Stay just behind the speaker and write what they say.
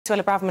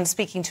Suella Braverman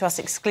speaking to us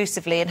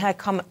exclusively, and her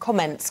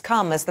comments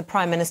come as the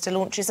Prime Minister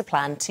launches a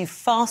plan to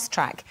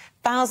fast-track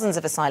thousands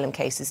of asylum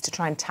cases to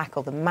try and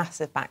tackle the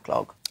massive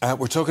backlog.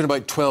 We're talking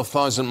about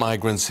 12,000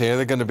 migrants here.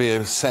 They're going to be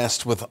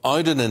assessed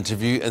without an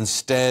interview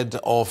instead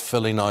of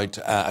filling out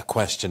a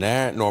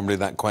questionnaire. Normally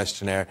that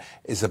questionnaire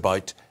is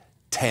about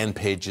 10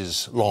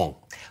 pages long.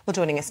 Well,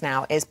 joining us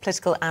now is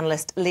political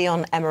analyst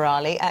Leon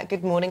Emiralli.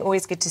 Good morning.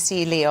 Always good to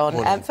see you,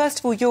 Leon. First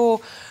of all, your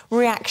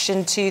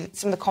reaction to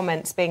some of the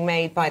comments being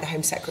made by the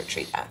Home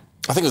Secretary there.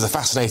 I think it was a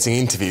fascinating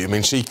interview. I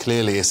mean, she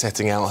clearly is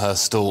setting out her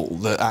stall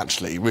that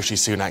actually Rishi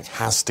Sunak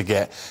has to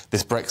get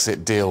this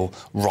Brexit deal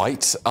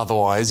right.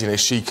 Otherwise,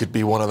 she could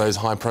be one of those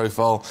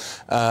high-profile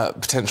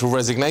potential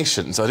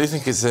resignations. So I do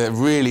think it's a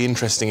really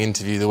interesting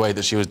interview, the way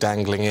that she was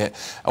dangling it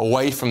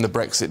away from the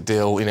Brexit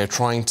deal,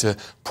 trying to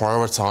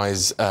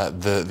prioritise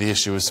the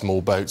issue of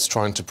small boats,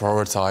 trying to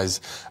prioritise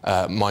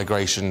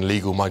migration,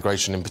 legal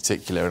migration in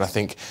particular. And I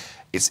think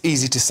it's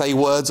easy to say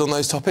words on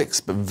those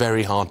topics, but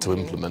very hard to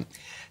implement.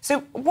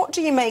 So what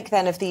do you make,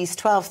 then, of these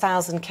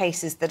 12,000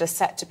 cases that are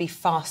set to be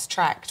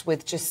fast-tracked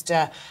with just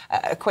a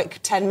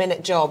quick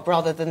 10-minute job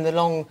rather than the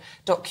long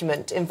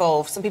document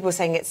involved? Some people are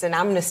saying it's an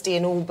amnesty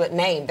in all but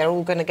name. They're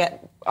all going to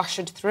get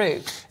ushered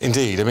through.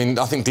 Indeed. I mean,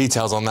 I think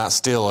details on that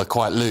still are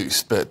quite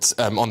loose, but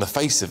on the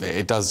face of it,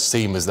 it does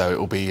seem as though it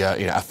will be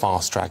a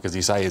fast track, as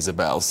you say,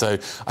 Isabel. So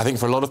I think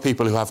for a lot of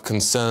people who have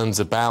concerns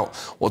about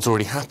what's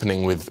already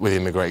happening with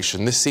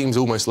immigration, this seems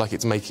almost like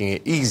it's making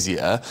it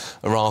easier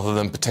rather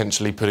than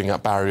potentially putting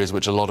up barriers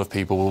which a lot of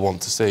people will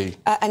want to see.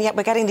 And yet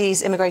we're getting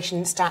these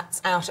immigration stats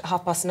out at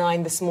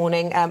 9:30 this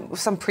morning.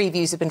 Some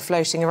previews have been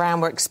floating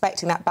around. We're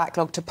expecting that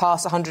backlog to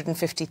pass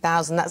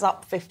 150,000. That's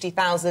up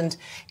 50,000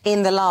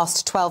 in the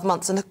last 12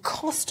 months. And the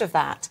cost of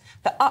that,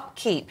 the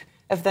upkeep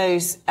of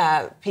those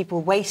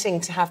people waiting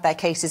to have their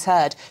cases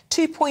heard,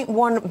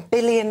 £2.1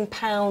 billion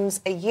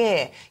a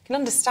year. You can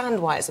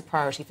understand why it's a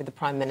priority for the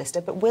Prime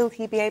Minister, but will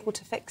he be able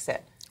to fix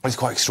it? Well, it's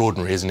quite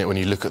extraordinary, isn't it, when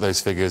you look at those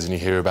figures and you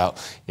hear about,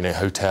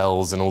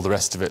 hotels and all the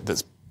rest of it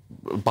that's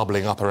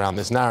bubbling up around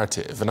this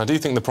narrative. And I do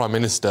think the Prime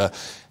Minister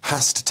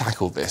has to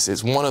tackle this.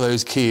 It's one of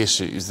those key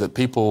issues that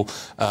people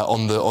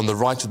on the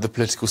right of the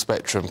political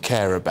spectrum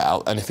care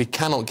about, and if he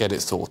cannot get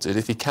it sorted,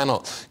 if he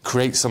cannot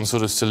create some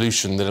sort of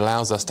solution that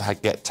allows us to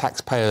get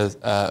taxpayer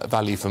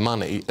value for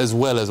money, as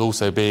well as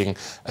also being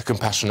a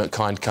compassionate,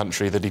 kind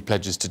country that he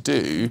pledges to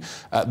do,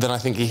 then I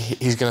think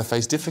he's going to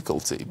face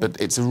difficulty. But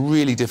it's a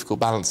really difficult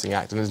balancing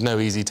act, and it's no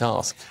easy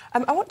task.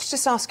 I want to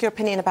just ask your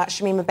opinion about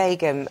Shamima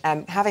Begum.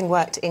 Having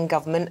worked in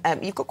government,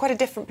 you've got quite a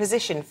different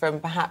position from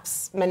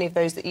perhaps many of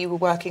those that you were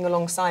working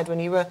alongside when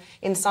you were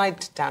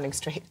inside Downing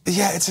Street.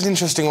 Yeah, it's an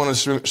interesting one,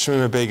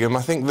 Shamima Begum.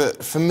 I think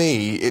that, for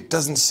me, it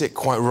doesn't sit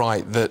quite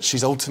right that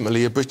she's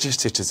ultimately a British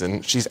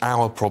citizen. She's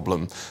our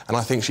problem, and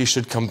I think she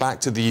should come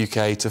back to the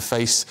UK to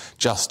face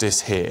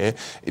justice here.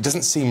 It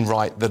doesn't seem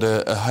right that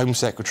a Home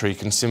Secretary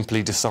can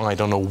simply decide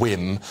on a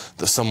whim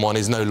that someone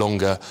is no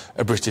longer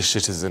a British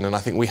citizen, and I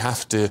think we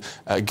have to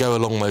go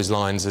along those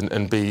lines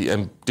and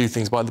do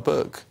things by the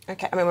book.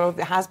 OK, I mean, well,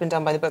 it has been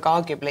done by the book,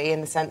 arguably,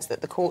 in the sense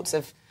that the courts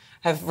have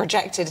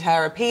rejected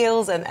her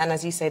appeals, and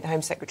as you say, the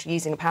Home Secretary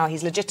using the power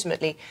he's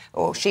legitimately,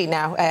 or she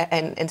now,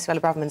 in Suella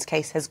Braverman's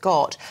case, has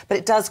got. But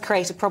it does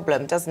create a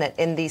problem, doesn't it,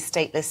 in these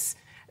stateless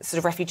sort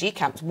of refugee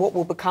camps? What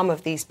will become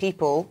of these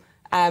people?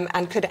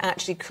 And could it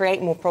actually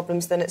create more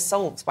problems than it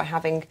solves by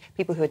having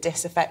people who are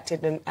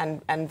disaffected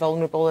and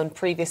vulnerable and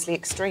previously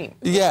extreme?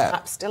 Yeah.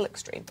 Perhaps still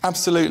extreme.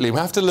 Absolutely. We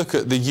have to look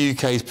at the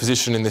UK's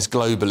position in this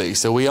globally.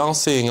 So we are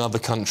seeing other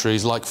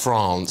countries like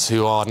France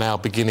who are now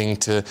beginning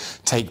to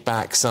take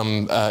back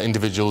some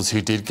individuals who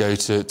did go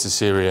to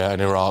Syria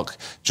and Iraq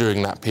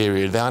during that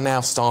period. They are now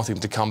starting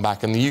to come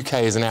back, and the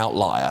UK is an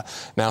outlier.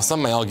 Now,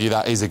 some may argue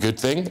that is a good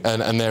thing,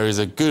 and there is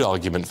a good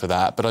argument for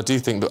that, but I do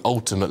think that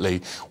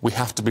ultimately we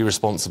have to be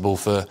responsible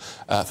for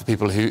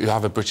people who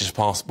have a British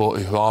passport,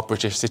 who are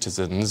British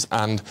citizens,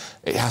 and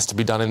it has to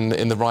be done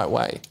in the right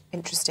way.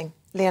 Interesting.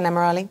 Leon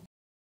Emirali.